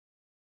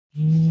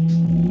Countdown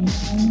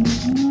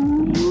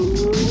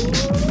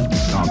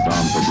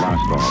to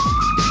blast off.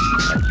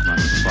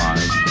 X-minus 5,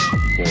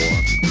 4,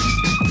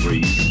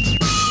 3,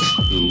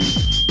 2,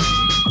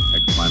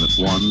 X-minus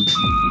 1,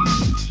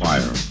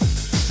 fire.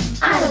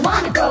 I don't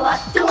wanna grow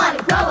up, don't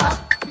wanna grow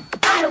up.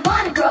 I don't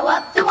wanna grow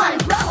up, don't wanna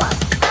grow up.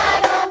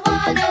 I don't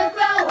wanna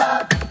grow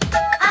up.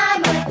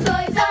 I'm a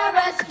Toys R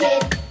Us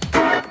kid.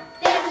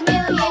 There's a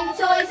million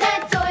toys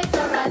at Toys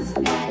R Us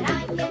that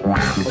I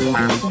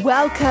can.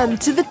 Welcome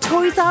to the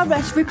Toys R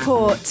Us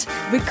Report,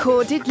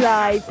 recorded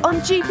live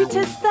on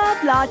Jupiter's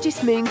third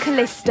largest moon,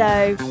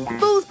 Callisto.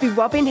 Fools be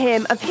robbing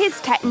him of his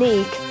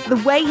technique, the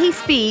way he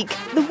speak,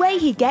 the way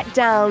he get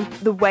down,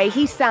 the way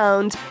he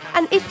sound.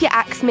 And if you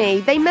ask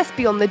me, they must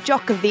be on the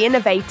jock of the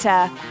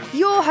innovator.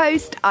 Your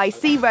host,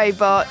 IC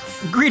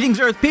Robots. Greetings,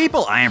 Earth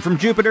people. I am from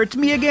Jupiter. It's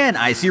me again,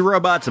 IC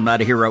Robots. I'm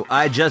not a hero.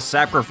 I just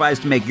sacrifice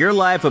to make your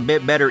life a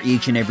bit better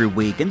each and every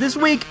week. And this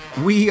week,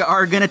 we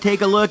are going to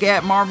take a look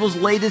at Marvel's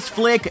latest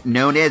flick,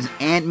 known as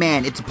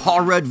Ant-Man. It's a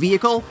Paul Rudd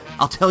vehicle.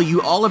 I'll tell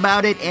you all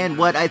about it and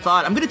what I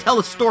thought. I'm going to tell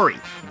a story.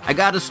 I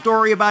got a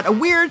story about a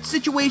weird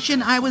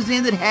situation I was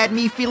in that had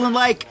me feeling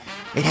like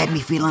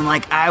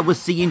I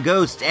was seeing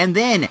ghosts. And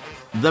then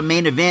the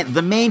main event,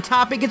 the main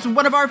topic, it's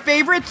one of our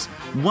favorites,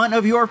 one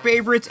of your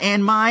favorites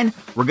and mine.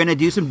 We're going to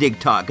do some dig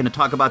talk. Going to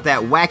talk about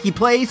that wacky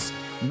place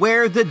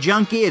where the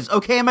junk is.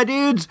 Okay, my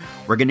dudes,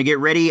 we're going to get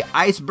ready.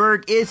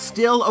 Iceberg is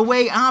still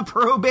away on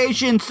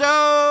probation,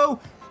 so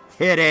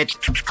hit it.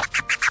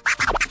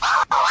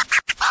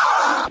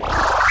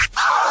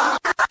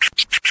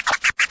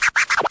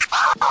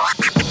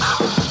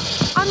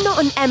 I'm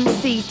not an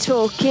MC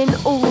talking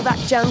all that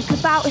junk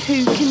about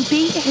who can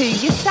beat who.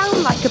 You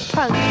sound like a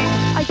punk.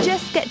 I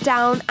just get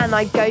down and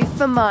I go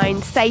for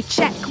mine. Say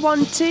check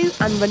 1, 2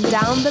 and run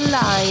down the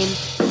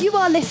line. You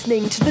are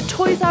listening to the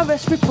Toys R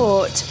Us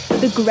Report,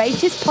 the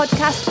greatest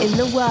podcast in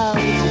the world.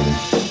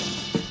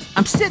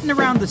 I'm sitting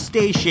around the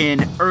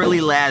station early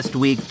last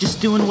week,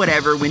 just doing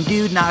whatever, when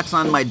dude knocks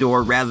on my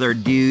door,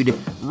 dude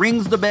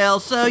rings the bell,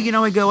 so,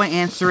 I go and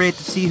answer it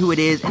to see who it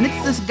is, and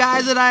it's this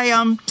guy that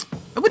I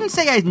wouldn't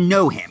say I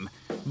know him,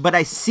 but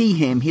I see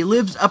him. He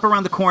lives up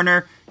around the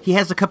corner. He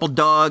has a couple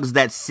dogs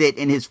that sit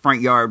in his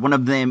front yard. One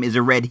of them is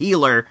a red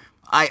heeler.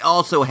 I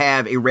also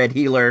have a red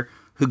heeler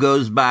who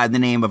goes by the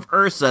name of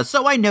Ursa,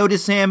 so I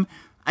notice him.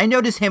 I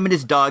notice him and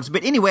his dogs,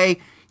 but anyway,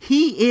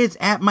 he is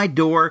at my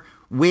door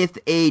with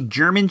a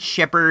German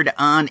Shepherd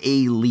on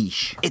a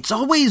leash. It's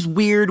always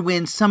weird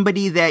when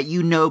somebody that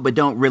you know but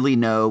don't really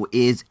know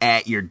is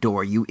at your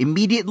door. You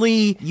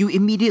immediately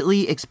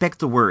expect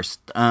the worst.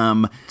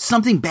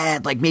 Something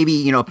bad, like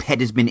maybe, a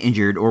pet has been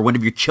injured or one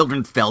of your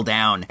children fell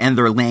down and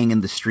they're laying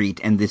in the street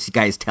and this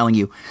guy is telling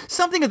you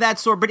something of that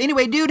sort. But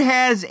anyway, dude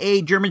has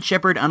a German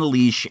Shepherd on a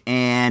leash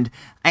and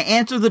I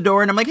answer the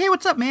door and I'm like, hey,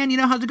 what's up, man?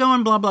 How's it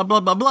going? Blah, blah, blah,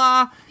 blah,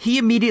 blah. He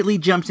immediately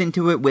jumps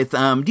into it with,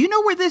 do you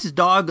know where this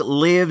dog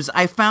lives?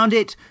 I found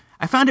it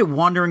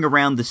wandering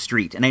around the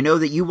street. And I know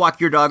that you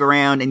walk your dog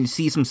around and you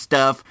see some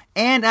stuff.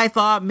 And I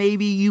thought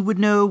maybe you would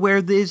know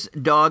where this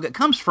dog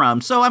comes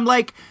from. So I'm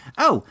like,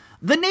 oh,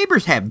 the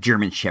neighbors have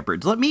German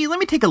Shepherds. Let me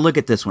take a look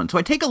at this one. So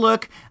I take a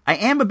look. I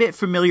am a bit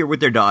familiar with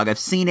their dog. I've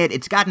seen it.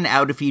 It's gotten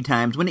out a few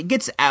times. When it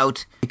gets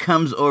out, it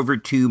comes over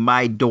to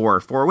my door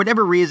for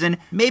whatever reason.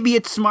 Maybe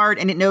it's smart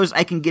and it knows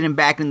I can get him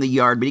back in the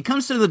yard, but he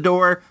comes to the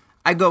door.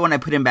 I go and I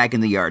put him back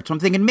in the yard. So I'm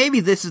thinking maybe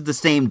this is the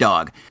same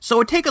dog.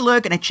 So I take a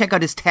look and I check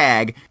out his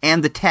tag,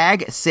 and the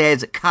tag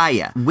says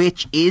Kaya,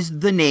 which is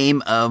the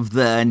name of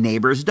the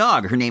neighbor's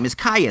dog. Her name is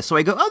Kaya. So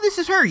I go, oh, this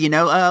is her,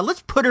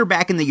 let's put her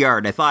back in the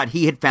yard. I thought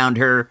he had found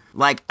her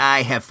like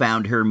I have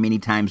found her many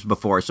times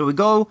before. So we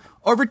go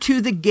over to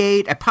the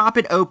gate, I pop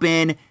it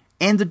open,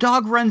 and the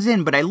dog runs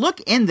in, but I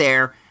look in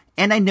there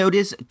and I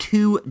notice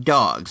 2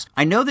 dogs.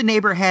 I know the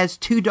neighbor has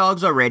 2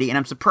 dogs already, and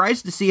I'm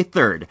surprised to see a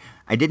third.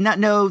 I did not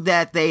know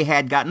that they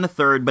had gotten a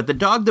third, but the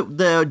dog that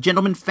the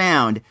gentleman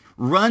found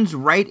runs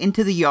right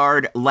into the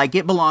yard like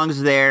it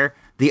belongs there.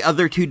 The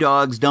other 2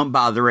 dogs don't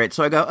bother it,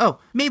 so I go, oh,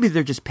 maybe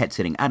they're just pet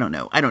sitting. I don't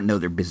know. I don't know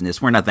their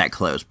business. We're not that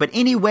close. But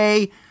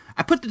anyway,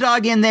 I put the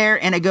dog in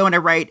there, and I go and I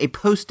write a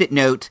Post-it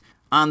note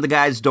on the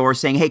guy's door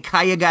saying, hey,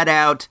 Kaya got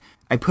out.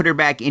 I put her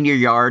back in your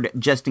yard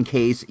just in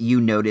case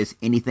you notice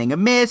anything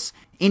amiss,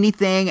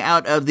 anything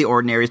out of the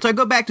ordinary. So I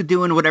go back to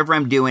doing whatever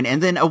I'm doing,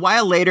 and then a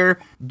while later,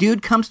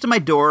 dude comes to my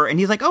door,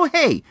 and he's like, oh,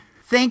 hey,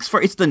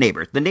 it's the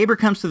neighbor. The neighbor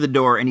comes to the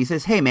door, and he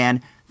says, hey,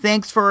 man,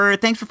 thanks for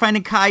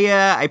finding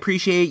Kaya. I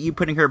appreciate you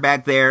putting her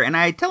back there. And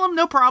I tell him,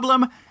 no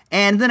problem.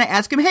 And then I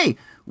ask him, hey,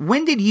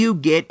 when did you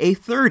get a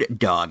third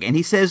dog? And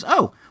he says,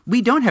 oh,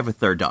 we don't have a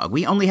third dog.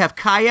 We only have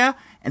Kaya,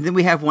 and then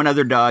we have one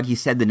other dog. He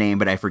said the name,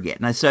 but I forget.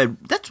 And I said,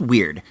 that's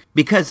weird,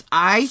 because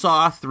I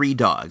saw 3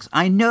 dogs.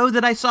 I know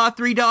that I saw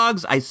 3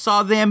 dogs. I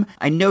saw them.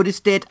 I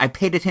noticed it. I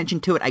paid attention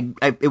to it.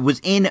 It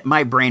was in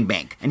my brain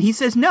bank. And he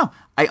says, no,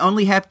 I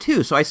only have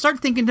 2. So I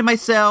start thinking to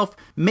myself,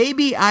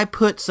 maybe I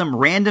put some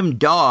random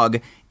dog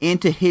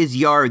into his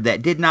yard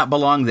that did not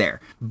belong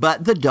there.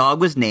 But the dog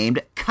was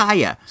named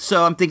Kaya.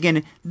 So I'm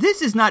thinking,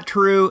 this is not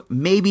true.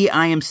 Maybe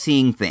I am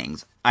seeing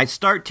things. I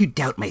start to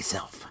doubt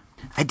myself.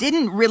 I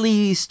didn't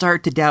really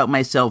start to doubt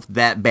myself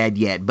that bad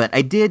yet, but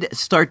I did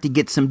start to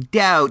get some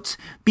doubts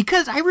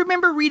because I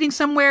remember reading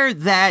somewhere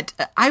that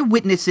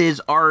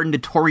eyewitnesses are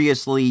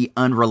notoriously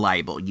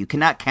unreliable. You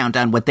cannot count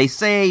on what they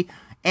say,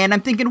 and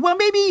I'm thinking, well,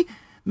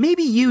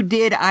 maybe you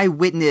did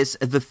eyewitness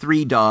the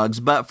 3 dogs,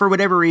 but for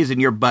whatever reason,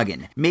 you're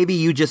bugging. Maybe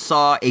you just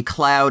saw a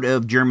cloud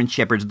of German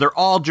Shepherds. They're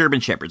all German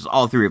Shepherds,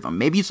 all 3 of them.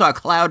 Maybe you saw a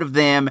cloud of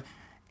them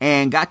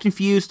and got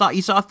confused, thought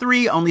you saw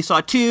 3, only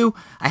saw 2.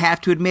 I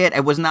have to admit, I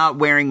was not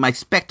wearing my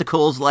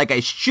spectacles like I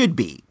should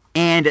be.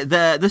 And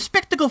the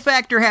spectacle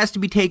factor has to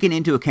be taken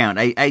into account.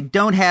 I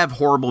don't have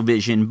horrible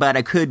vision, but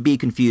I could be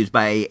confused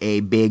by a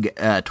big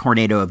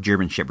tornado of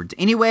German Shepherds.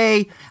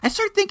 Anyway, I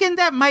start thinking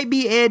that might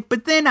be it,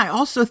 but then I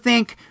also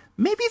think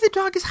maybe the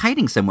dog is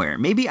hiding somewhere.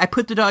 Maybe I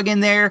put the dog in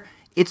there,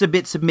 it's a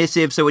bit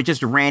submissive, so it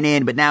just ran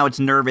in, but now it's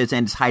nervous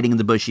and it's hiding in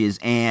the bushes,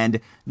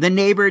 and the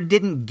neighbor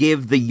didn't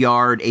give the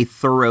yard a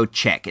thorough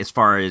check, as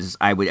far as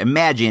I would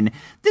imagine.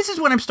 This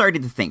is what I'm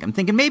starting to think. I'm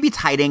thinking maybe it's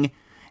hiding,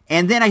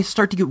 and then I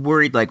start to get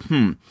worried, like,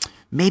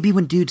 maybe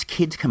when dude's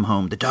kids come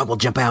home, the dog will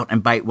jump out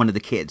and bite one of the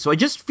kids. So I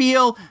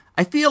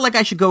feel like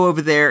I should go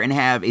over there and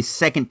have a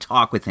second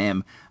talk with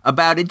him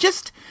about it,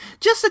 just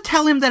to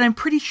tell him that I'm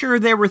pretty sure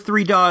there were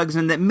 3 dogs,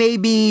 and that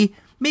maybe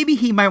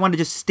he might want to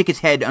just stick his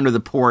head under the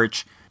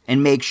porch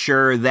and make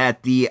sure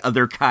that the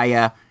other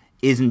Kaya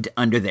isn't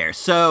under there.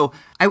 So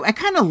I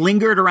kind of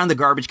lingered around the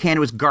garbage can.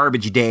 It was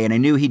garbage day, and I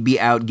knew he'd be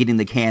out getting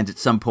the cans at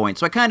some point.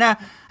 So I kind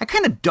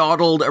of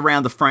dawdled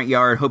around the front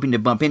yard, hoping to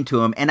bump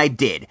into him, and I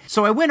did.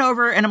 So I went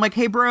over, and I'm like,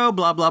 hey, bro,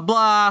 blah, blah,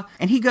 blah.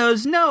 And he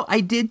goes, no,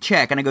 I did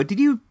check. And I go, did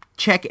you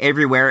check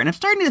everywhere? And I'm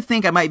starting to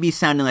think I might be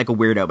sounding like a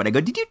weirdo, but I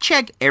go, did you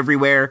check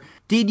everywhere?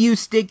 Did you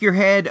stick your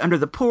head under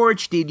the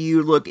porch? Did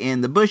you look in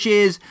the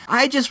bushes?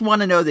 I just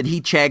want to know that he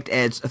checked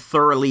as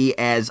thoroughly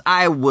as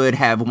I would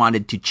have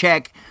wanted to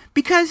check,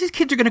 because his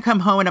kids are going to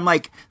come home, and I'm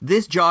like,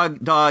 this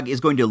dog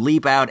is going to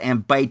leap out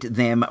and bite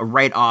them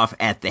right off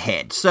at the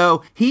head.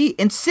 So he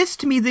insists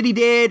to me that he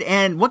did,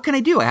 and what can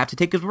I do? I have to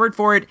take his word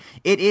for it.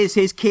 It is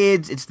his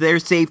kids, it's their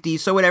safety,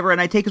 so whatever,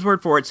 and I take his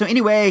word for it. So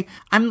anyway,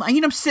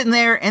 I'm sitting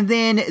there, and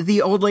then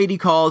the old lady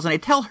calls, and I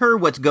tell her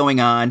what's going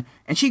on,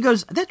 and she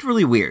goes, that's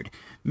really weird.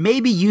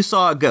 Maybe you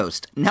saw a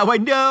ghost. Now, I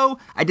know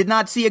I did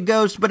not see a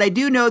ghost, but I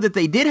do know that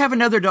they did have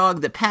another dog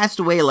that passed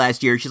away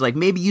last year. She's like,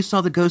 maybe you saw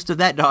the ghost of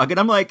that dog. And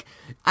I'm like,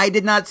 I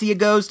did not see a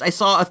ghost. I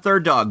saw a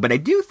 3rd dog. But I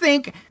do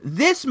think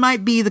this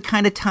might be the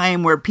kind of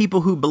time where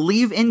people who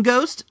believe in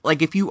ghosts,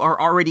 like if you are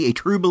already a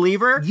true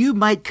believer, you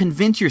might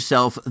convince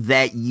yourself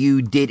that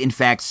you did in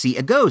fact see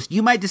a ghost.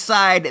 You might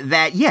decide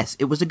that, yes,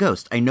 it was a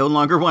ghost. I no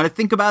longer want to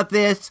think about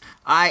this.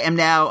 I am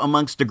now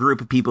amongst a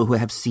group of people who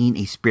have seen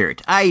a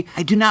spirit. I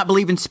do not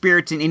believe in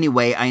spirits in any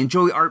way. I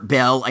enjoy Art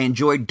Bell. I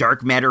enjoy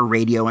Dark Matter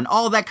Radio and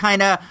all that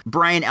kind of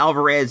Brian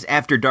Alvarez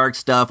After Dark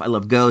stuff. I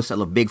love ghosts. I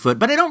love Bigfoot,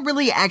 but I don't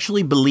really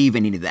actually believe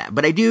in any of that.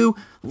 But I do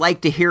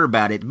like to hear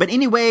about it. But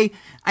anyway,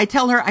 I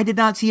tell her I did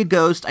not see a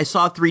ghost. I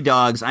saw 3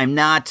 dogs. I am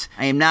not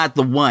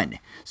the one.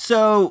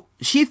 So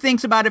she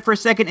thinks about it for a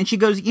second, and she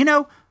goes,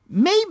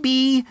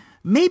 maybe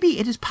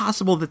it is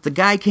possible that the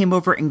guy came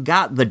over and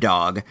got the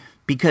dog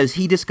because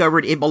he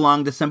discovered it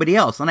belonged to somebody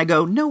else. And I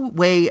go, no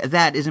way,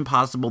 that is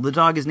impossible. The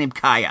dog is named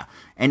Kaya,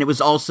 and it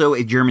was also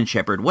a German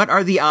Shepherd. What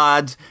are the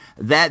odds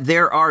that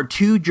there are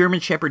 2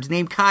 German Shepherds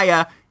named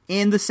Kaya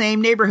in the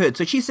same neighborhood?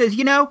 So she says,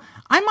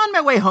 I'm on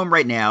my way home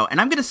right now, and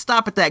I'm going to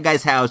stop at that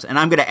guy's house, and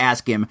I'm going to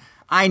ask him,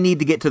 I need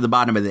to get to the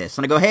bottom of this.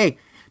 And I go, hey,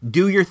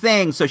 do your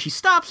thing. So she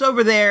stops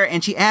over there,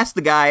 and she asks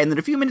the guy, and then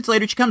a few minutes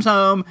later, she comes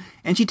home,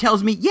 and she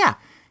tells me, yeah,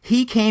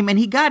 he came and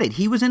he got it.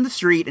 He was in the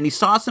street, and he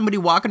saw somebody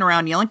walking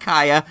around yelling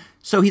Kaya.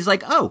 So he's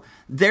like, oh,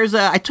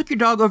 I took your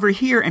dog over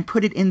here and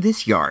put it in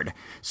this yard.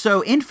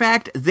 So in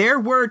fact, there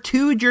were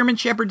 2 German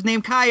Shepherds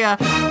named Kaya.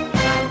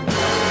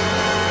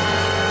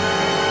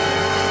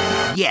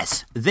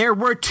 Yes, there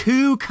were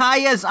 2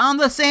 Kayas on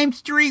the same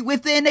street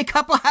within a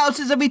couple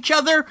houses of each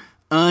other,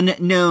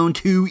 unknown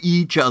to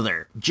each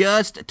other.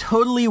 Just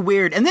totally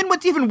weird. And then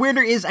what's even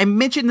weirder is I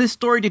mentioned this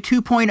story to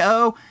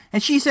 2.0,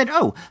 and she said,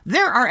 oh,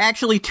 there are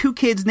actually 2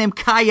 kids named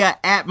Kaya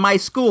at my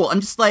school.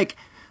 I'm just like,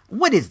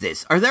 what is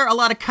this? Are there a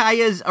lot of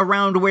Kayas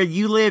around where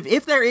you live?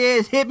 If there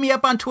is, hit me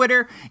up on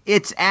Twitter.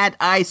 It's at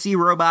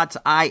ICRobots,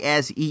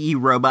 ISEE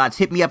Robots.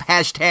 Hit me up,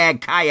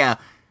 hashtag Kaya.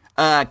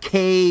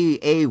 Kaya,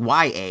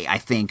 I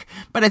think.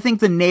 But I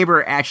think the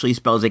neighbor actually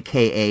spells it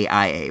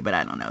Kaia, but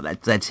I don't know.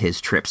 That's his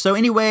trip. So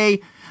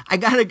anyway,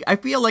 I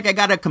feel like I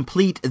gotta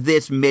complete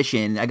this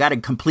mission. I gotta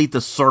complete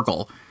the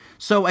circle.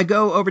 So I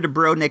go over to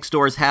bro next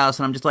door's house,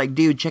 and I'm just like,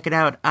 dude, check it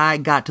out. I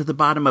got to the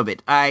bottom of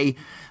it. I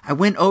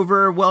went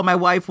over, my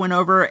wife went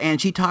over,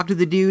 and she talked to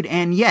the dude,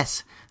 and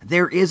yes,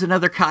 there is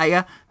another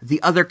Kaya.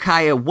 The other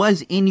Kaya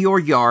was in your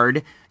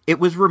yard. It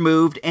was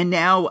removed, and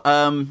now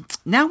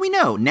we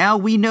know. Now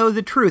we know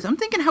the truth. I'm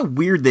thinking how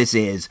weird this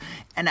is,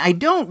 and I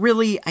don't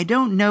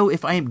know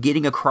if I am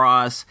getting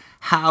across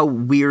how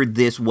weird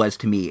this was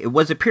to me. It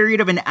was a period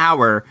of an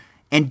hour,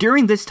 and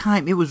during this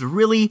time, it was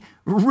really,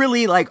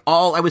 really like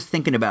all I was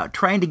thinking about,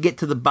 trying to get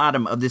to the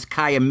bottom of this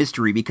Kaya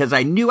mystery, because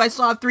I knew I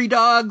saw 3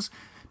 dogs,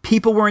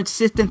 People were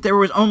insistent there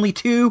was only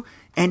 2.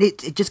 And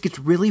it just gets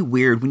really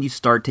weird when you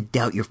start to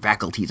doubt your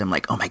faculties. I'm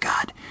like, oh my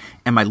God,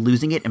 am I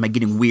losing it? Am I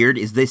getting weird?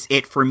 Is this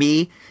it for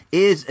me?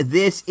 Is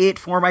this it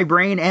for my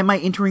brain? Am I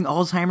entering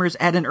Alzheimer's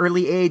at an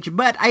early age?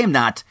 But I am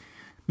not.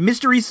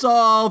 Mystery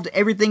solved.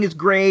 Everything is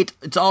great.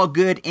 It's all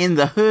good in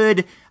the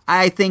hood.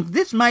 I think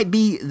this might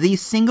be the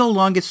single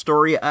longest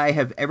story I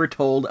have ever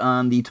told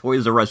on the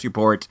Toys R Us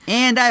Report.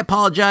 And I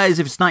apologize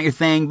if it's not your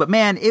thing, but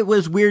man, it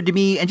was weird to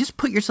me. And just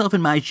put yourself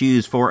in my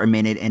shoes for a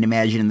minute and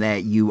imagine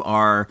that you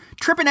are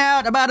tripping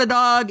out about a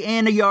dog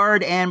in a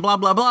yard and blah,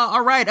 blah, blah.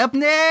 All right, up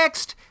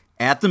next,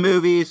 at the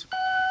movies.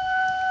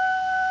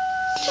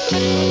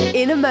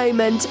 In a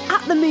moment,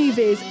 at the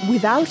movies,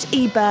 without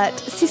Ebert,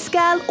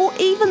 Siskel, or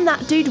even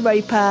that dude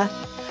Roper.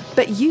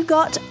 But you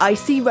got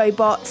Icy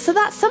Robot, so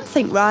that's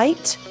something,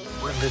 right?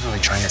 We're literally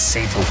trying to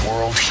save the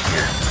world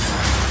here.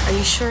 Are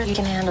you sure you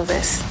can handle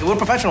this? We're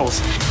professionals.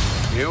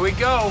 Here we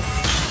go.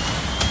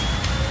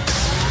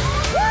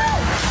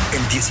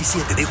 El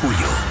 17 de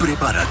julio,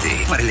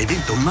 prepárate para el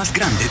evento más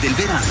grande del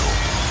verano.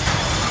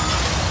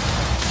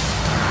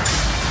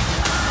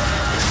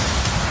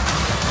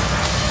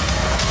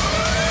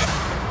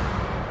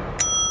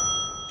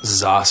 This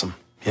is awesome.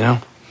 You know,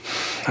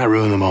 I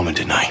ruined the moment,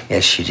 didn't I?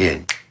 Yes, you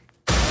did.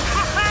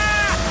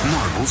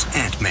 Marvel's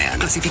Ant-Man,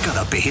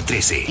 clasificada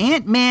PG-13.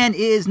 Ant-Man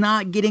is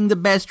not getting the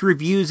best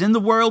reviews in the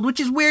world, which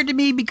is weird to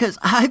me because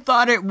I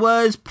thought it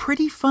was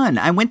pretty fun.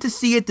 I went to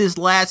see it this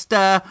last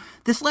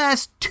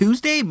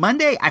Tuesday,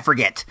 Monday, I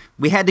forget.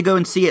 We had to go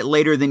and see it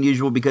later than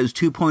usual because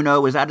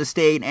 2.0 was out of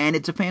state, and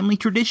it's a family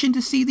tradition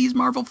to see these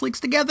Marvel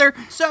flicks together.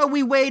 So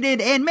we waited,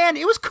 and man,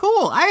 it was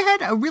cool. I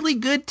had a really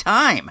good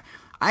time.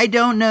 I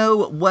don't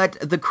know what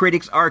the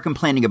critics are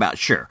complaining about,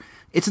 sure.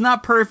 It's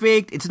not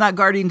perfect, it's not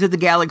Guardians of the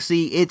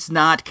Galaxy, it's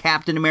not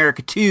Captain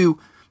America 2,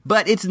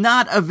 but it's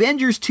not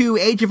Avengers 2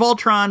 Age of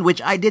Ultron, which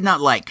I did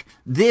not like.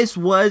 I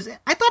thought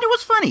it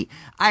was funny.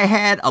 I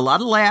had a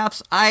lot of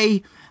laughs.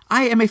 I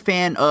am a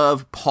fan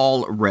of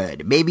Paul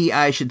Rudd. Maybe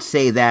I should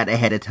say that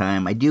ahead of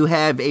time. I do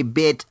have a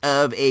bit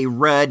of a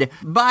Rudd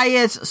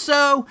bias,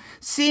 so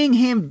seeing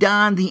him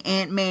don the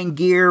Ant-Man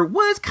gear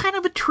was kind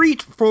of a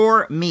treat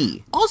for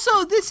me.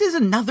 Also, this is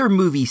another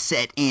movie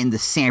set in the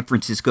San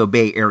Francisco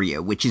Bay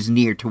Area, which is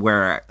near to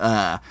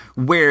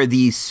where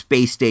the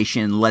space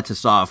station lets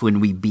us off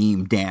when we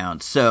beam down.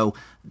 So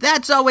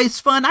that's always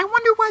fun. I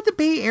wonder why the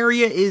Bay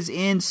Area is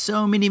in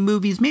so many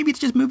movies. Maybe it's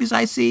just movies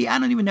I see. I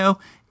don't even know.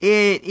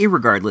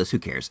 Irregardless, who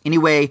cares?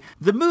 Anyway,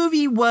 the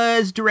movie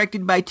was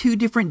directed by 2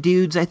 different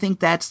dudes. I think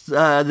that's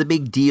the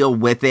big deal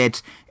with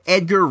it.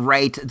 Edgar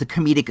Wright, the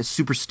comedic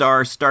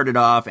superstar, started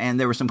off, and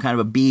there was some kind of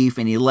a beef,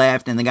 and he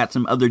left, and they got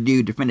some other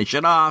dude to finish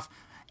it off.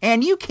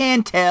 And you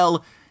can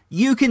tell,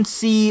 you can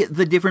see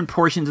the different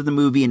portions of the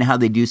movie and how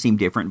they do seem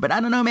different. But I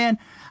don't know, man.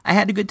 I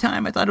had a good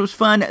time. I thought it was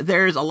fun.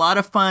 There's a lot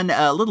of fun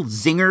little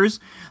zingers.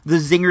 The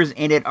zingers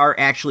in it are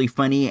actually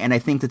funny, and I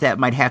think that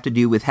might have to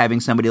do with having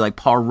somebody like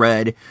Paul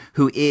Rudd,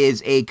 who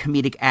is a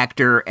comedic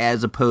actor,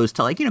 as opposed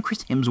to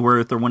Chris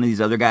Hemsworth or one of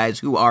these other guys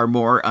who are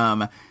more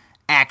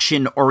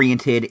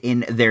action-oriented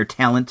in their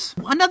talents.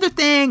 Another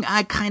thing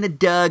I kind of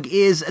dug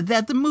is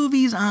that the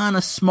movie's on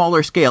a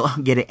smaller scale.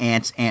 Get it,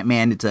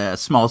 Ant-Man, it's a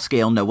small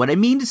scale. No, what I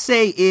mean to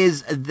say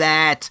is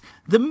that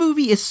the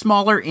movie is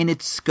smaller in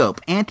its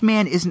scope.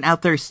 Ant-Man isn't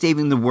out there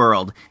saving the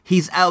world.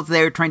 He's out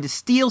there trying to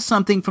steal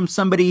something from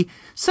somebody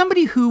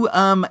who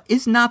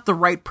is not the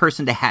right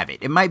person to have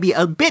it. It might be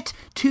a bit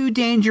too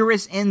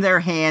dangerous in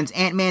their hands.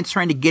 Ant-Man's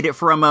trying to get it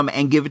from them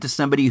and give it to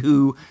somebody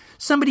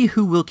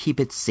who will keep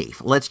it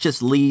safe. Let's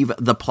just leave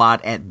the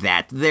plot at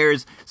that.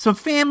 There's some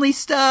family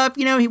stuff,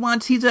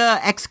 he's a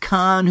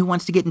ex-con who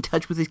wants to get in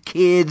touch with his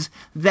kids,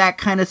 that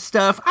kind of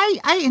stuff.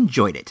 I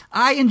enjoyed it.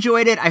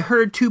 I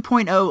heard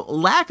 2.0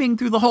 laughing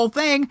through the whole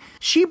thing.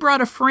 She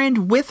brought a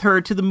friend with her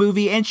to the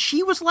movie, and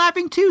she was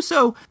laughing too,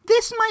 so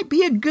this might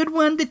be a good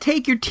one to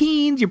take your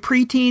teens, your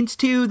preteens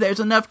to. There's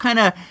enough kind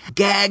of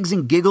gags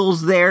and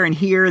giggles there and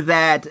here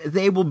that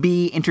they will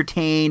be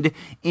entertained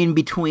in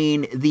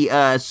between the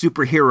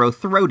superhero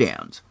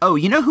throwdowns. Oh,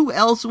 you know who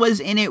else was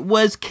in it?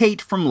 Was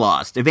Kate from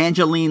Lost,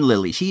 Evangeline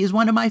Lilly. She is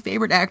one of my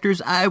favorite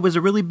actors. I was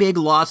a really big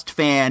Lost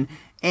fan,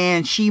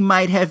 and she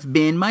might have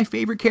been my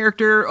favorite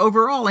character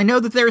overall. I know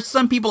that there are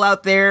some people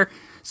out there,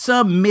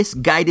 some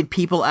misguided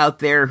people out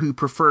there who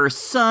prefer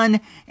Sun,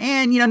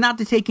 and, not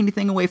to take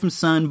anything away from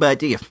Sun,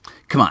 but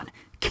come on.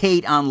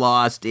 Kate on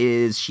Lost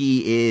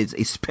she is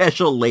a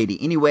special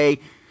lady. Anyway,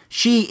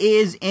 she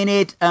is in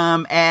it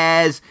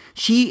as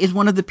she is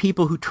one of the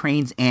people who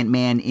trains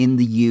Ant-Man in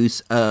the use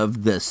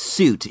of the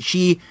suit.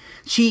 She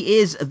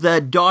is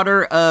the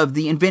daughter of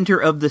the inventor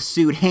of the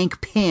suit,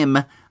 Hank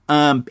Pym.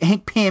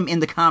 Hank Pym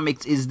in the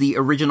comics is the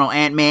original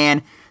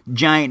Ant-Man,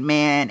 Giant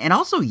Man, and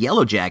also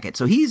Yellow Jacket.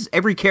 So he's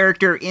every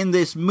character in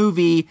this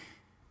movie,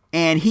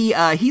 and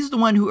he's the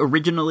one who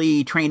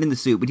originally trained in the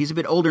suit, but he's a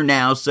bit older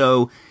now,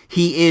 so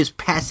he is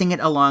passing it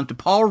along to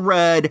Paul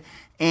Rudd.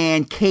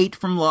 And Kate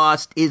from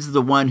Lost is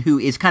the one who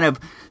is kind of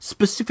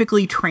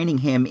specifically training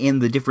him in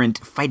the different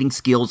fighting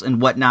skills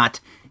and whatnot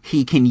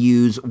he can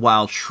use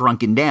while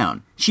shrunken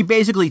down. She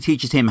basically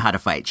teaches him how to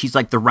fight. She's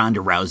like the Ronda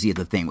Rousey of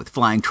the thing, with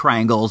flying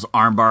triangles,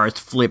 arm bars,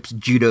 flips,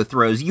 judo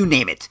throws, you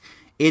name it.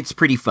 It's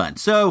pretty fun.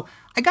 So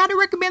I gotta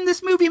recommend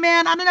this movie,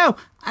 man. I don't know.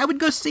 I would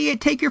go see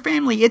it. Take your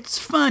family. It's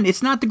fun.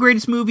 It's not the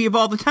greatest movie of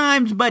all the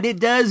times, but it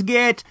does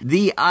get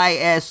the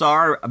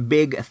ISR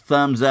big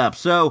thumbs up.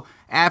 So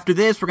after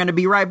this, we're going to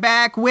be right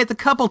back with a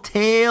couple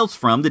tales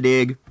from the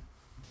dig.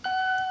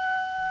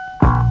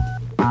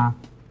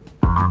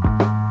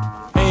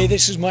 Hey,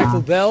 this is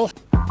Michael Bell,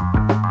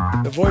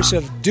 the voice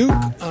of Duke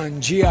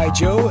on G.I.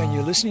 Joe, and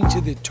you're listening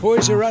to the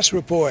Toys R Us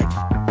Report.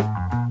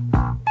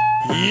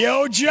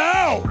 Yo,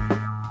 Joe!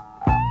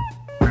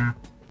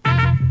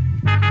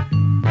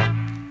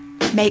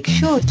 Make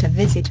sure to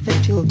visit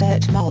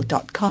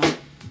virtualdirtmall.com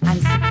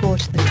and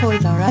support the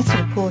Toys R Us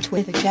Report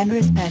with a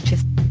generous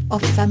purchase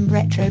of some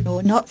retro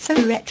or not so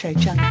retro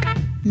junk.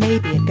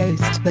 Maybe a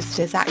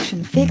Ghostbusters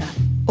action figure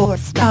or a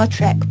Star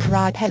Trek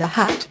propeller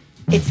hat.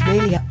 It's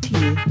really up to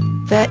you.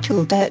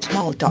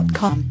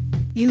 virtualdirtmall.com.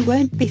 You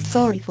won't be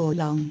sorry for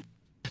long.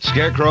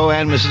 Scarecrow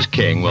and Mrs.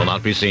 King will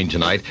not be seen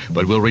tonight,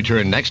 but will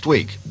return next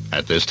week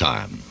at this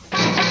time.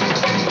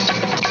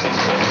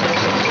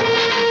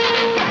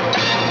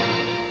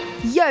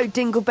 Yo,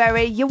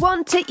 Dingleberry, you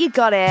want it, you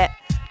got it.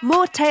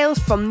 More tales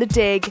from the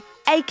dig,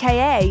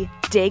 aka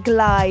Dig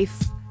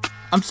Life.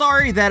 I'm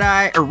sorry that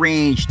I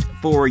arranged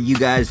for you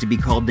guys to be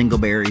called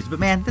Dingleberries, but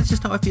man, that's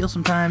just how I feel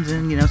sometimes,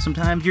 and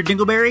sometimes you're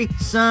Dingleberry,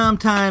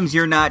 sometimes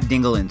you're not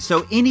Dingling.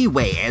 So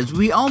anyway, as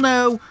we all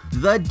know,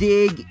 the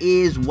dig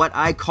is what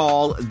I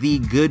call the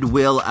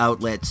Goodwill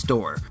outlet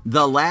store.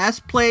 The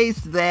last place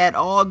that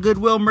all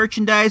Goodwill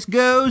merchandise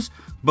goes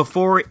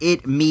before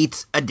it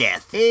meets a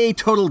death. A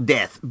total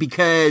death,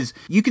 because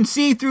you can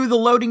see through the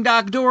loading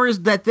dock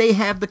doors that they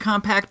have the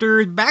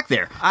compactor back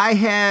there. I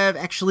have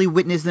actually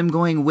witnessed them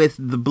going with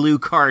the blue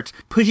cart,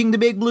 pushing the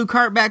big blue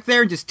cart back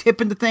there and just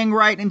tipping the thing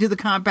right into the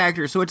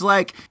compactor. So it's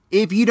like,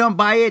 if you don't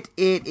buy it,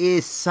 it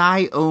is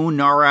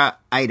sayonara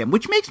item,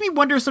 which makes me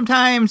wonder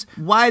sometimes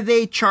why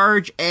they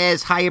charge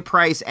as high a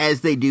price as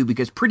they do,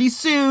 because pretty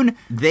soon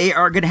they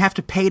are going to have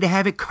to pay to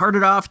have it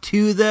carted off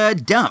to the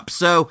dump.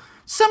 So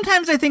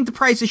sometimes I think the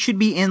prices should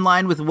be in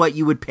line with what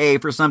you would pay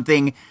for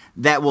something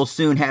that will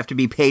soon have to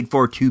be paid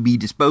for to be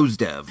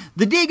disposed of.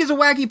 The Dig is a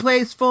wacky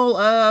place full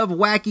of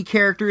wacky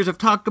characters. I've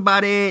talked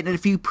about it in a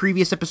few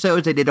previous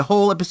episodes. I did a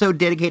whole episode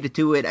dedicated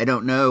to it. I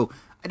don't know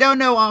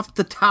off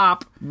the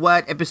top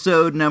what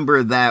episode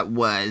number that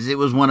was. It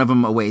was one of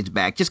them a ways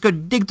back. Just go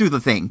dig through the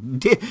thing.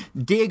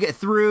 Dig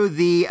through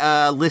the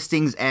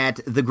listings at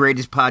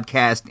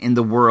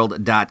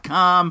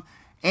thegreatestpodcastintheworld.com.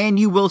 And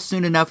you will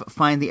soon enough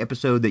find the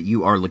episode that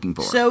you are looking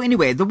for. So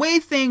anyway, the way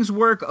things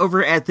work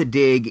over at the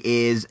Dig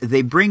is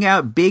they bring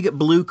out big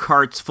blue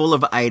carts full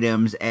of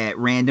items at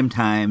random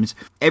times.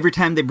 Every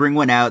time they bring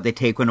one out, they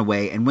take one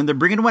away. And when they're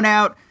bringing one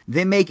out,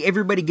 they make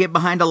everybody get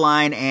behind a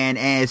line. And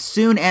as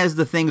soon as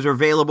the things are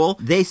available,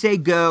 they say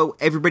go.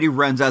 Everybody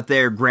runs out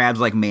there,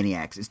 grabs like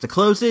maniacs. It's the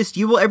closest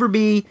you will ever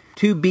be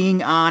to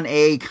being on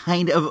a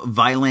kind of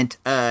violent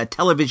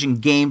television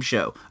game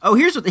show. Oh,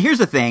 here's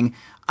the thing.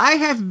 I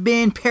have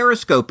been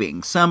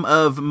periscoping some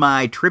of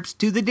my trips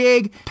to the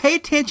Dig. Pay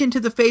attention to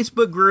the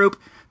Facebook group.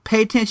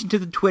 Pay attention to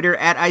the Twitter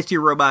at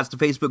ICRobots. The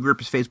Facebook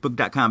group is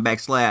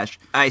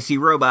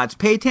facebook.com/ICRobots.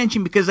 Pay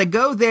attention because I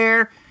go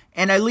there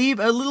and I leave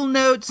a little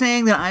note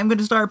saying that I'm going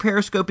to start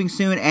periscoping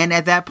soon. And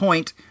at that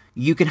point,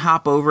 you can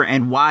hop over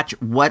and watch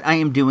what I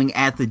am doing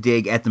at the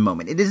Dig at the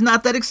moment. It is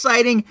not that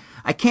exciting.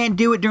 I can't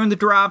do it during the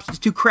drops. It's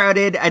too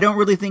crowded. I don't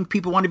really think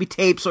people want to be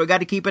taped, so I got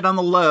to keep it on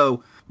the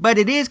low. But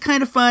it is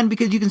kind of fun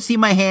because you can see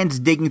my hands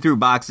digging through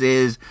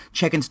boxes,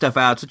 checking stuff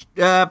out. So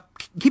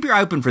keep your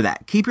eye open for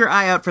that. Keep your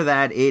eye out for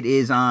that. It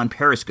is on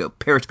Periscope.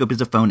 Periscope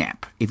is a phone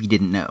app, if you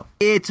didn't know.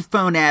 It's a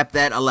phone app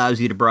that allows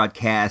you to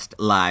broadcast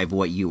live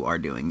what you are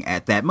doing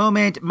at that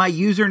moment. My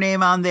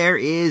username on there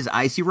is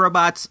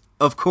ICRobots,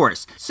 of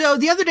course. So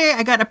the other day,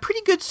 I got a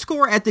pretty good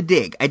score at the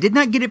Dig. I did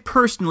not get it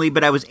personally,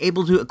 but I was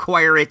able to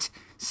acquire it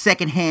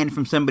secondhand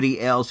from somebody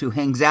else who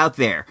hangs out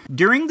there.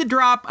 During the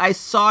drop, I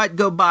saw it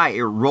go by.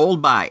 It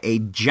rolled by. A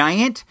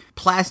giant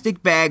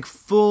plastic bag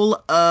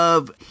full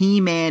of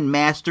He-Man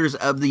Masters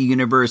of the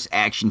Universe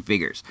action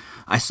figures.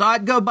 I saw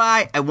it go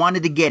by. I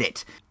wanted to get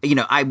it.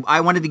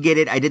 I wanted to get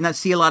it. I did not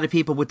see a lot of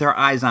people with their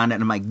eyes on it.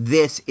 And I'm like,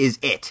 this is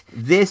it.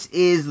 This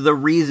is the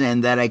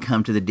reason that I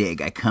come to the Dig.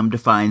 I come to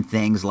find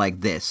things like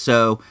this.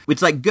 So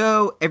it's like,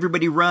 go,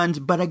 everybody runs,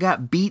 but I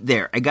got beat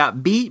there. I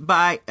got beat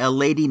by a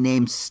lady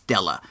named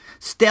Stella.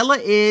 Stella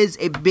is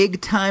a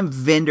big-time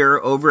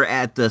vendor over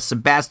at the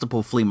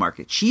Sebastopol Flea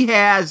Market.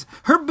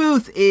 Her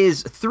booth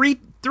is three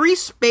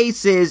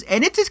spaces,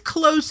 and it's as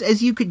close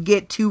as you could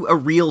get to a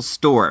real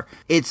store.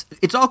 It's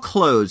all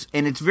closed,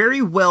 and it's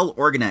very well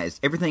organized.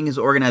 Everything is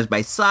organized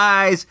by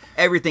size.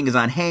 Everything is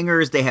on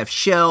hangers. They have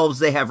shelves.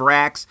 They have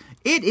racks.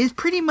 It is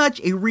pretty much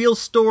a real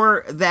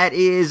store that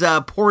is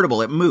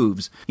portable. It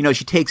moves.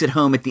 She takes it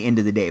home at the end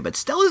of the day. But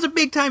Stella's a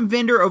big-time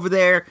vendor over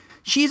there.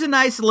 she's a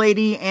nice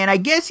lady, and I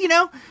guess,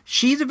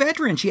 she's a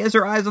veteran. She has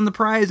her eyes on the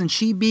prize, and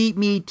she beat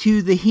me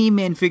to the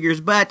He-Man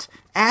figures. But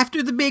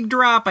after the big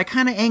drop, I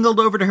kind of angled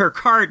over to her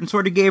cart and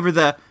sort of gave her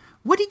the,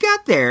 what do you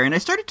got there? And I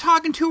started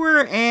talking to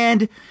her,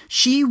 and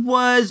she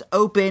was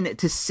open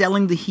to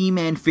selling the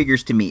He-Man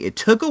figures to me. It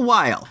took a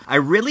while. I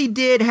really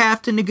did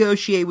have to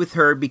negotiate with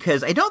her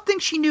because I don't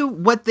think she knew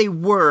what they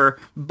were,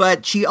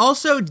 but she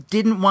also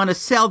didn't want to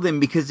sell them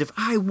because if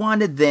I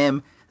wanted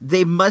them,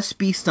 they must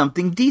be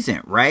something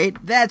decent, right?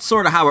 That's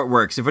sort of how it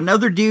works. If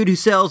another dude who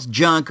sells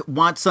junk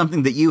wants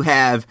something that you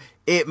have,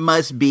 it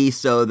must be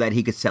so that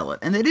he could sell it.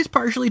 And it is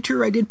partially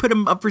true. I did put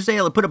them up for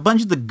sale. I put a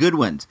bunch of the good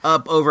ones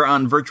up over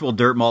on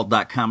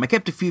virtualdirtmalt.com. I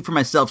kept a few for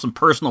myself, some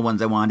personal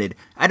ones I wanted.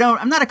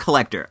 I'm not a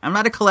collector. I'm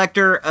not a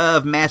collector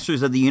of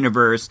Masters of the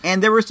Universe.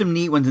 And there were some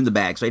neat ones in the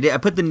bag. So I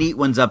put the neat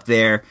ones up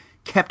there,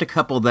 kept a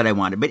couple that I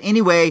wanted. But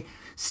anyway,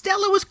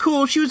 Stella was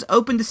cool. She was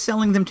open to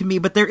selling them to me,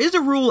 but there is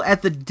a rule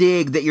at the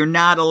dig that you're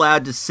not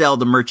allowed to sell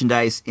the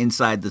merchandise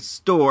inside the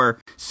store.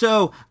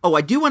 So,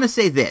 I do want to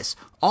say this.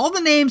 All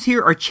the names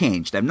here are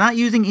changed. I'm not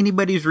using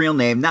anybody's real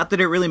name. Not that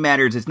it really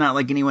matters. It's not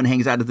like anyone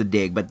hangs out at the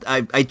dig, but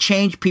I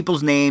changed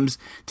people's names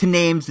to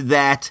names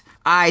that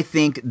I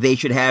think they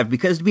should have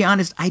because, to be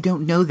honest, I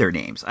don't know their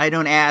names. I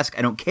don't ask.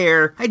 I don't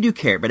care. I do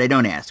care, but I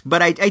don't ask.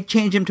 But I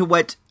change them to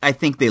what I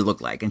think they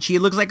look like. And she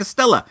looks like a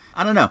Stella.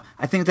 I don't know.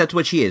 I think that's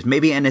what she is.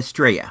 Maybe an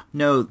Estrella.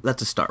 No,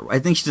 that's a Star. I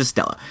think she's a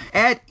Stella.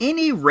 At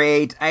any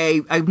rate,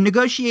 I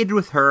negotiated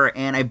with her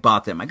and I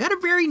bought them. I got a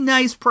very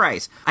nice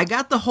price. I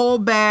got the whole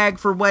bag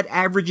for what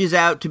averages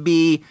out to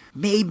be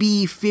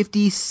maybe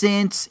 50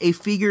 cents a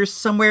figure,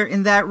 somewhere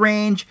in that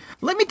range.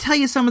 Let me tell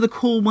you some of the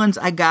cool ones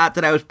I got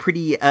that I was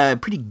pretty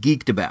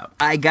geeked about.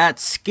 I got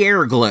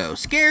Scareglow.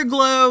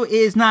 Scareglow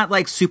is not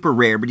like super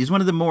rare, but he's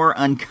one of the more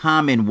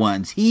uncommon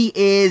ones.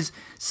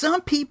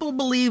 Some people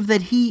believe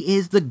that he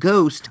is the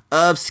ghost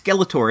of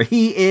Skeletor.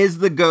 He is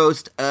the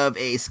ghost of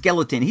a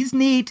skeleton. He's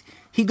neat.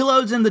 He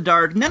glows in the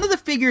dark. None of the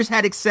figures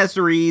had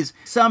accessories.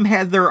 Some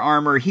had their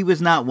armor. He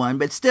was not one,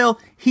 but still,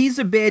 he's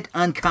a bit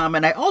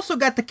uncommon. I also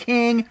got the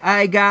King.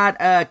 I got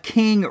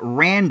King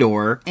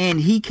Randor, and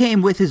he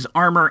came with his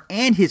armor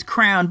and his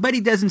crown, but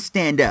he doesn't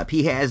stand up.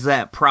 He has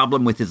that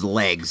problem with his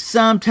legs.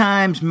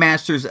 Sometimes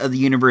Masters of the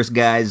Universe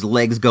guys'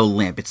 legs go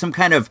limp. It's some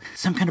kind of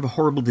a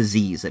horrible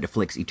disease that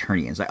afflicts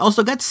Eternians. I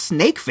also got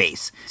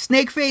Snakeface.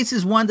 Snakeface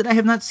is one that I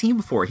have not seen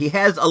before. He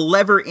has a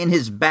lever in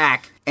his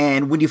back,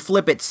 and when you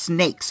flip it,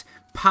 snakes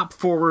pop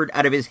forward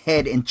out of his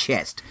head and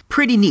chest.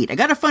 Pretty neat. I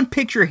got a fun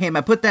picture of him.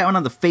 I put that one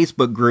on the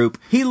Facebook group.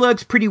 He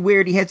looks pretty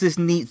weird. He has this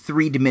neat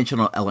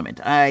three-dimensional element.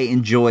 I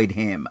enjoyed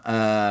him.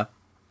 I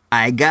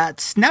got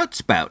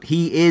Snoutspout.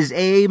 He is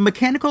a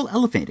mechanical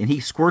elephant, and he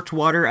squirts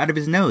water out of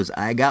his nose.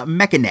 I got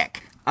Mechaneck.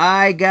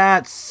 I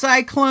got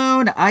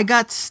Cyclone, I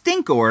got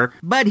Stinkor,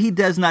 but he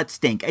does not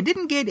stink. I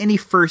didn't get any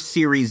first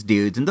series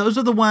dudes, and those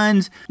are the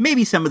ones,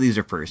 maybe some of these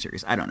are first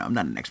series, I don't know, I'm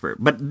not an expert,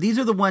 but these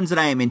are the ones that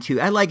I am into.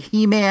 I like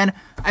He-Man.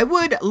 I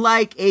would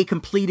like a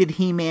completed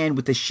He-Man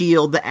with the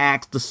shield, the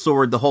axe, the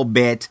sword, the whole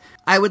bit.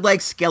 I would like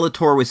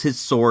Skeletor with his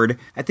sword.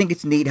 I think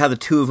it's neat how the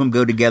two of them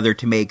go together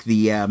to make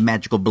the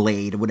magical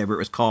blade, or whatever it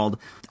was called.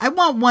 I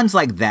want ones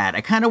like that.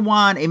 I kind of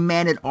want a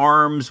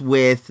man-at-arms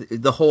with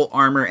the whole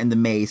armor and the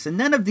mace, and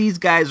none of these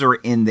guys are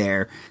in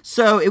there.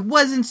 So it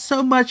wasn't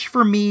so much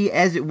for me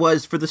as it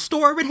was for the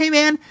store, but hey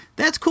man,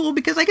 that's cool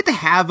because I get to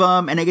have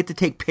them, and I get to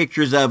take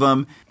pictures of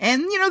them,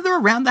 and they're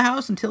around the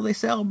house until they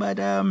sell, but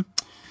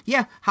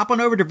yeah, hop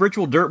on over to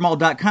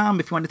virtualdirtmall.com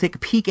if you want to take a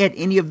peek at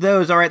any of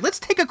those. All right, let's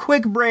take a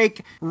quick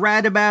break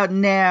right about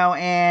now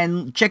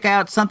and check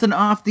out something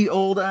off the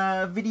old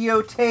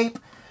videotape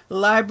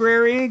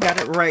library. Got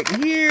it right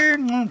here.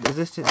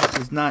 This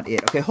is not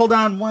it. Okay, hold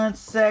on one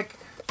sec.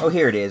 Oh,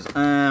 here it is.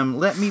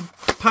 Let me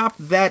pop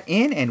that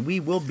in and we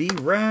will be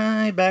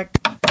right back.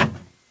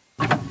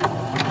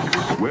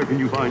 Where can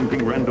you find King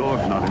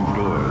Randor? Not in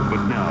stores,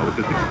 but now with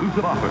this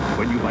exclusive offer.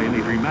 When you buy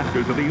any 3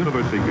 Masters of the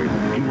Universe figures,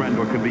 King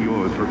Randor can be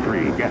yours for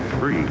free. Yes,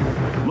 free.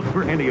 Look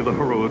for any of the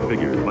heroic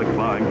figures like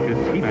Flying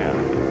Fist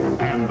He-Man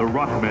and the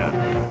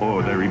Rockmen,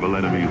 or their evil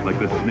enemies like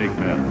the Snake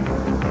Men,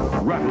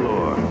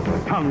 Rattlor,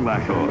 Tongue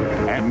Lashor,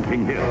 and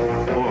King Hiss,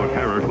 or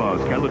Terror Claw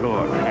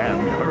Skeletor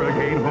and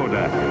Hurricane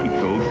Hordak, each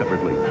sold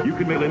separately. You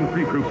can mail in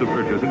free proofs of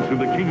purchase and soon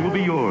the King will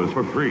be yours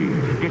for free.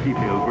 Get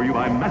details where you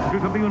buy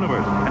Masters of the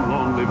Universe, and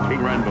long live King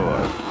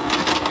Randor.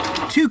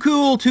 Too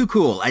cool, too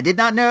cool. I did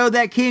not know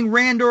that King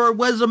Randor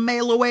was a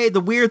mail away.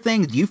 The weird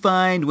things you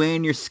find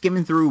when you're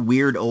skimming through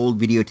weird old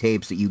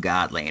videotapes that you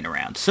got laying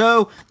around.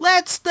 So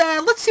let's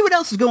see what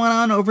else is going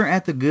on over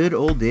at the good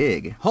old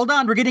dig. Hold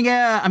on,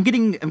 I'm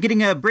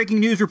getting a breaking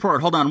news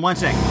report. Hold on one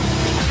sec.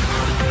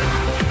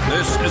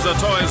 This is a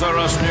Toys R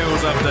Us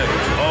news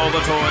update. All the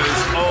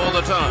toys, all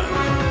the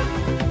time.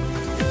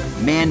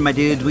 Man, my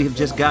dudes, we have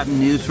just gotten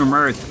news from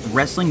Earth.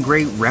 Wrestling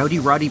great Rowdy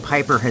Roddy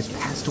Piper has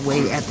passed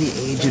away at the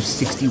age of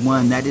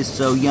 61. That is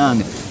so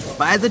young.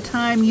 By the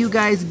time you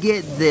guys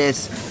get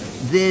this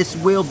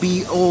will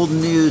be old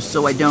news,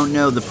 so I don't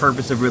know the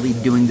purpose of really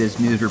doing this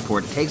news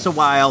report. It takes a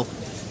while.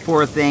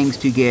 for things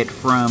to get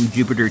from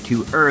Jupiter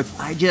to Earth.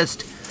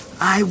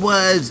 I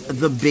was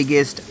the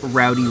biggest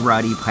Rowdy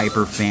Roddy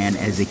Piper fan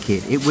as a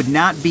kid. It would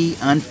not be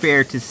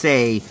unfair to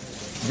say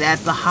that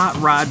the Hot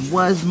Rod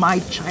was my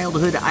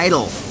childhood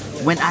idol.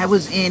 When I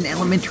was in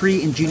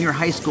elementary and junior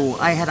high school,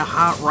 I had a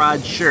Hot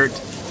Rod shirt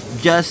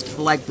just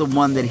like the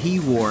one that he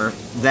wore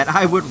that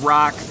I would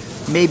rock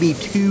maybe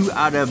 2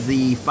 out of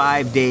the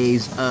 5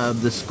 days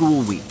of the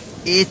school week.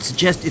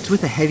 It's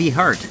with a heavy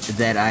heart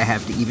that I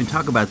have to even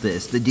talk about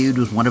this. The dude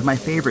was one of my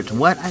favorites.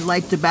 What I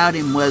liked about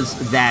him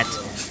was that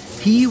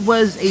he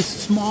was a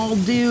small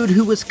dude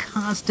who was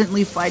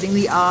constantly fighting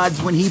the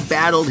odds when he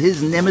battled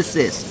his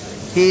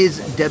nemesis, his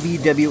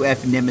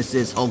WWF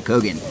nemesis, Hulk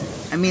Hogan.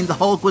 I mean, the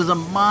Hulk was a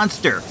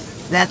monster.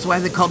 That's why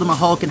they called him a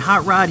Hulk. And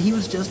Hot Rod, he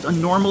was just a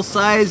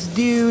normal-sized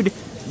dude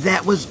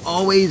that was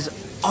always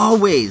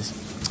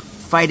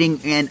fighting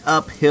an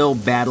uphill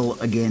battle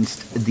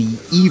against the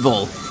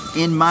evil,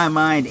 in my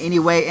mind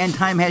anyway, and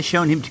time has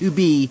shown him to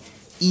be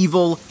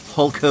evil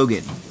Hulk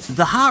Hogan.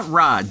 The Hot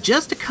Rod,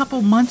 just a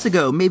couple months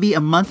ago, maybe a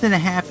month and a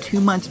half, 2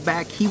 months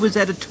back, he was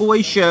at a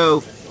toy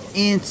show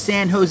in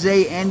San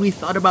Jose, and we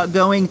thought about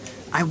going.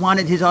 I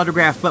wanted his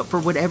autograph, but for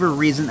whatever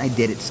reason, I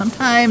did it.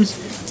 Sometimes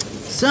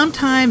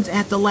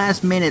at the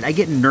last minute, I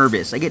get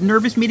nervous. I get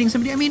nervous meeting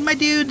somebody. I mean, my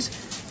dudes,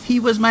 he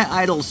was my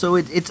idol, so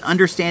it's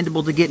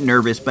understandable to get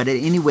nervous, but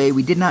anyway,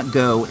 we did not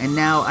go, and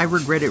now I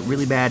regret it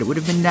really bad. It would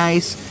have been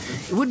nice.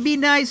 It would be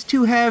nice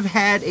to have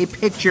had a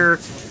picture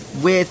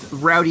with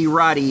Rowdy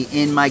Roddy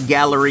in my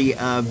gallery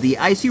of the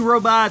Icy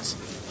Robots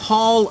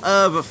Hall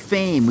of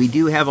Fame. We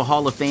do have a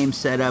Hall of Fame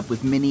set up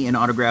with mini and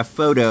autograph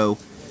photo,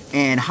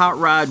 and Hot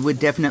Rod would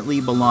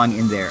definitely belong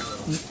in there.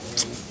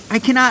 I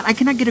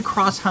cannot get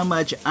across how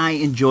much I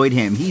enjoyed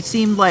him. He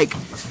seemed like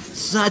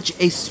such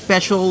a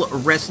special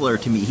wrestler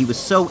to me. He was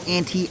so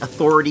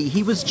anti-authority.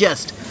 He was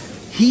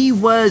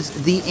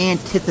the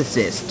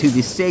antithesis to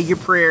the say your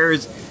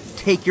prayers,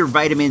 take your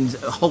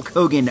vitamins Hulk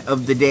Hogan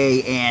of the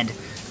day, and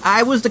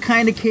I was the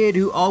kind of kid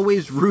who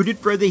always rooted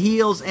for the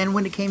heels, and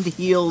when it came to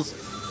heels,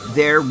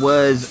 there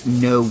was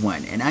no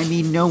one, and I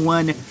mean no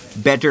one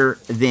better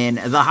than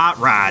the Hot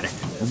Rod,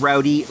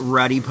 Rowdy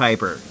Roddy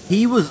Piper.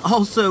 He was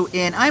also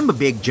in, I'm a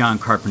big John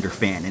Carpenter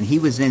fan, and he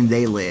was in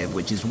They Live,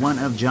 which is one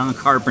of John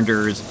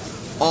Carpenter's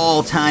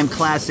all-time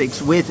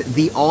classics with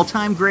the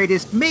all-time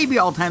greatest, maybe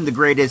all-time the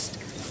greatest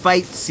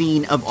fight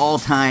scene of all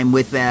time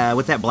with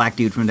that black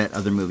dude from that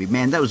other movie.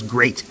 Man, that was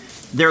great.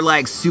 They're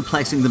like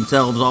suplexing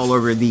themselves all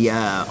over the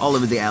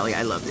alley.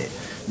 I loved it.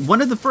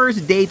 One of the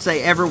first dates I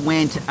ever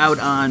went out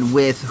on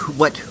with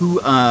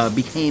who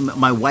became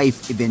my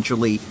wife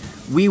eventually,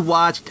 we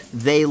watched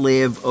They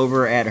Live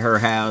over at her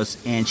house,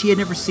 and she had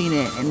never seen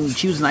it, and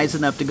she was nice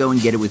enough to go and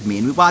get it with me,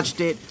 and we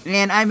watched it,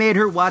 and I made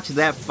her watch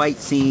that fight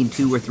scene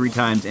 2 or 3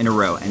 times in a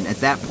row, and at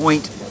that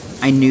point,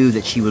 I knew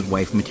that she was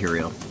wife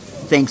material.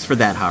 Thanks for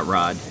that, Hot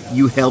Rod.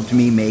 You helped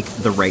me make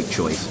the right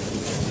choice.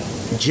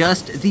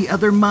 Just the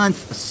other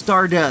month,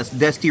 Stardust,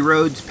 Dusty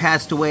Rhodes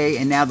passed away,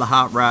 and now the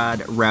Hot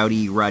Rod,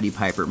 Rowdy Roddy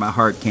Piper. My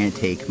heart can't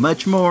take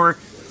much more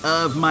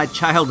of my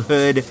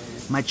childhood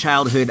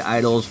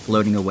idols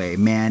floating away.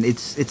 Man,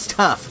 it's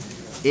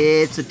tough.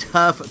 It's a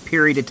tough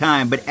period of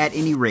time, but at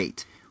any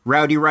rate,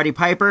 Rowdy Roddy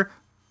Piper,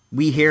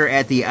 we here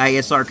at the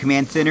ISR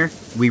Command Center,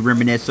 we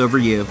reminisce over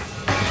you.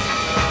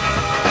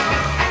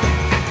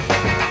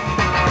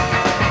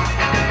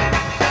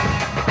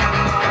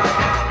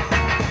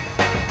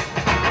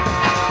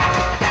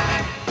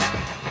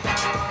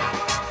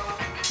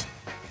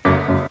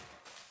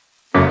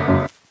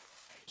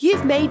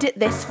 You've made it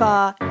this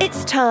far.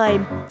 It's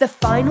time. The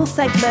final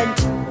segment.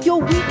 Your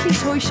weekly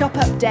toy shop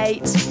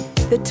update.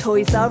 The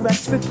Toys R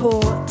Us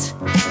Report.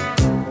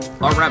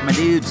 Alright, my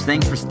dudes,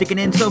 thanks for sticking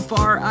in so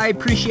far. I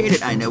appreciate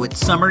it. I know it's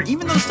summer.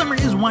 Even though summer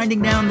is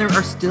winding down, there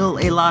are still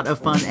a lot of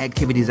fun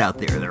activities out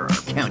there. There are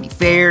county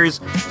fairs,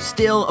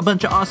 still a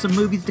bunch of awesome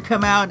movies to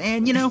come out,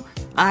 and,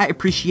 I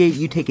appreciate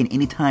you taking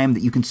any time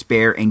that you can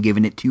spare and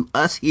giving it to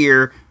us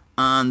here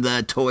on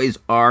the Toys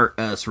R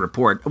Us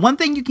Report. One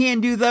thing you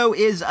can do, though,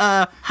 is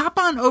hop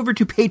on over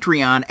to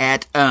Patreon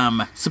at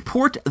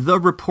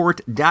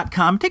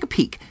supportthereport.com. Take a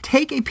peek.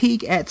 Take a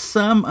peek at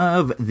some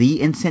of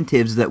the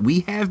incentives that we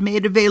have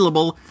made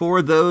available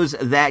for those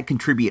that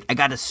contribute. I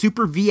got a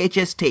super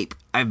VHS tape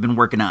I've been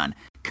working on,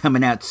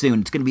 coming out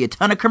soon. It's going to be a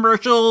ton of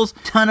commercials,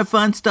 ton of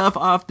fun stuff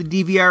off the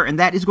DVR, and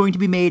that is going to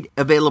be made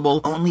available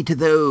only to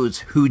those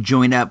who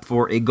join up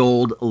for a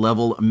gold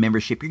level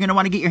membership. You're going to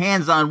want to get your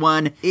hands on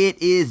one.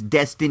 It is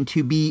destined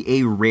to be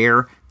a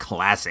rare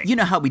classic. You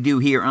know how we do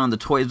here on the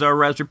Toys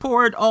R Us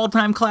Report,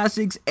 all-time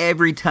classics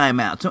every time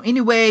out. So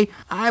anyway,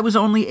 I was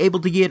only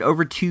able to get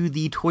over to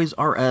the Toys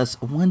R Us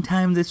one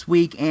time this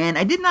week, and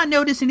I did not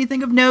notice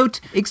anything of note,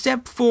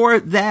 except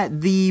for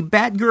that the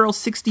Batgirl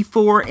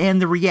 64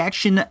 and the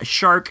Reaction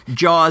Shark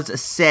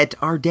Jaws set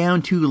are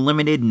down to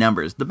limited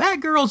numbers. The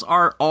Batgirls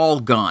are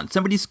all gone.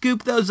 Somebody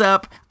scooped those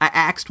up. I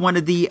asked one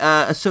of the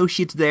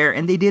associates there,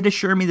 and they did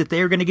assure me that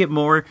they are going to get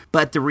more,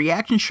 but the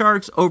Reaction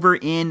Sharks over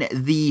in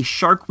the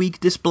Shark Week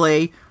display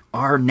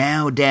are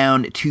now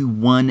down to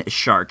 1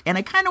 shark. And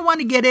I kind of want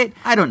to get it.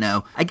 I don't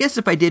know. I guess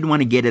if I did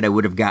want to get it, I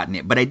would have gotten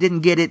it. But I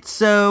didn't get it,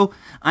 so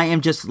I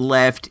am just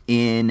left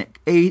in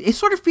a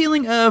sort of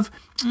feeling of,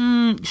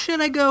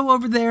 should I go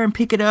over there and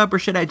pick it up, or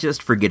should I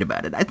just forget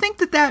about it? I think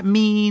that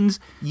means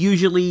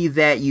usually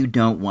that you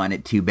don't want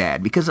it too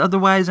bad, because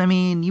otherwise, I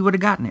mean, you would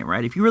have gotten it,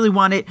 right? If you really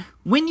want it,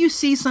 when you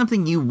see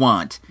something you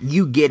want,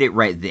 you get it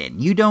right then.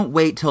 You don't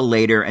wait till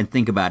later and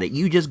think about it.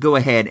 You just go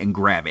ahead and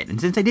grab it.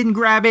 And since I didn't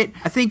grab it,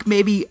 I think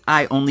maybe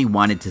I only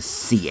wanted to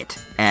see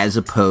it as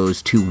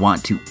opposed to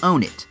want to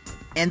own it.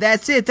 And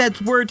that's it.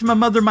 That's word to my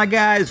mother, my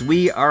guys.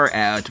 We are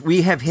out.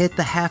 We have hit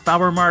the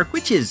half-hour mark,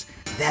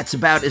 that's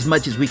about as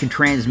much as we can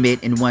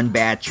transmit in one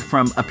batch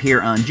from up here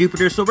on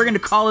Jupiter. So we're going to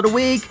call it a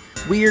week.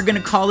 We are going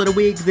to call it a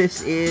week.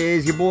 This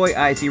is your boy,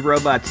 IC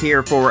Robots,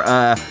 here for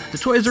the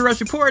Toys R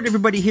Us Report.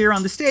 Everybody here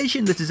on the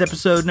station. This is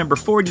episode number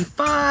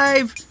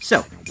 45.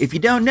 So, if you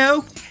don't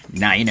know,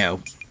 now you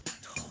know.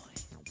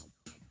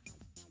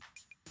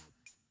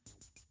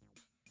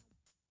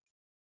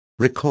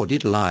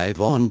 Recorded live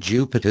on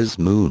Jupiter's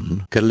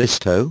moon,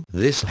 Callisto.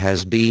 This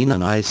has been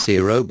an IC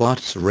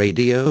Robots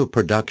radio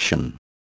production.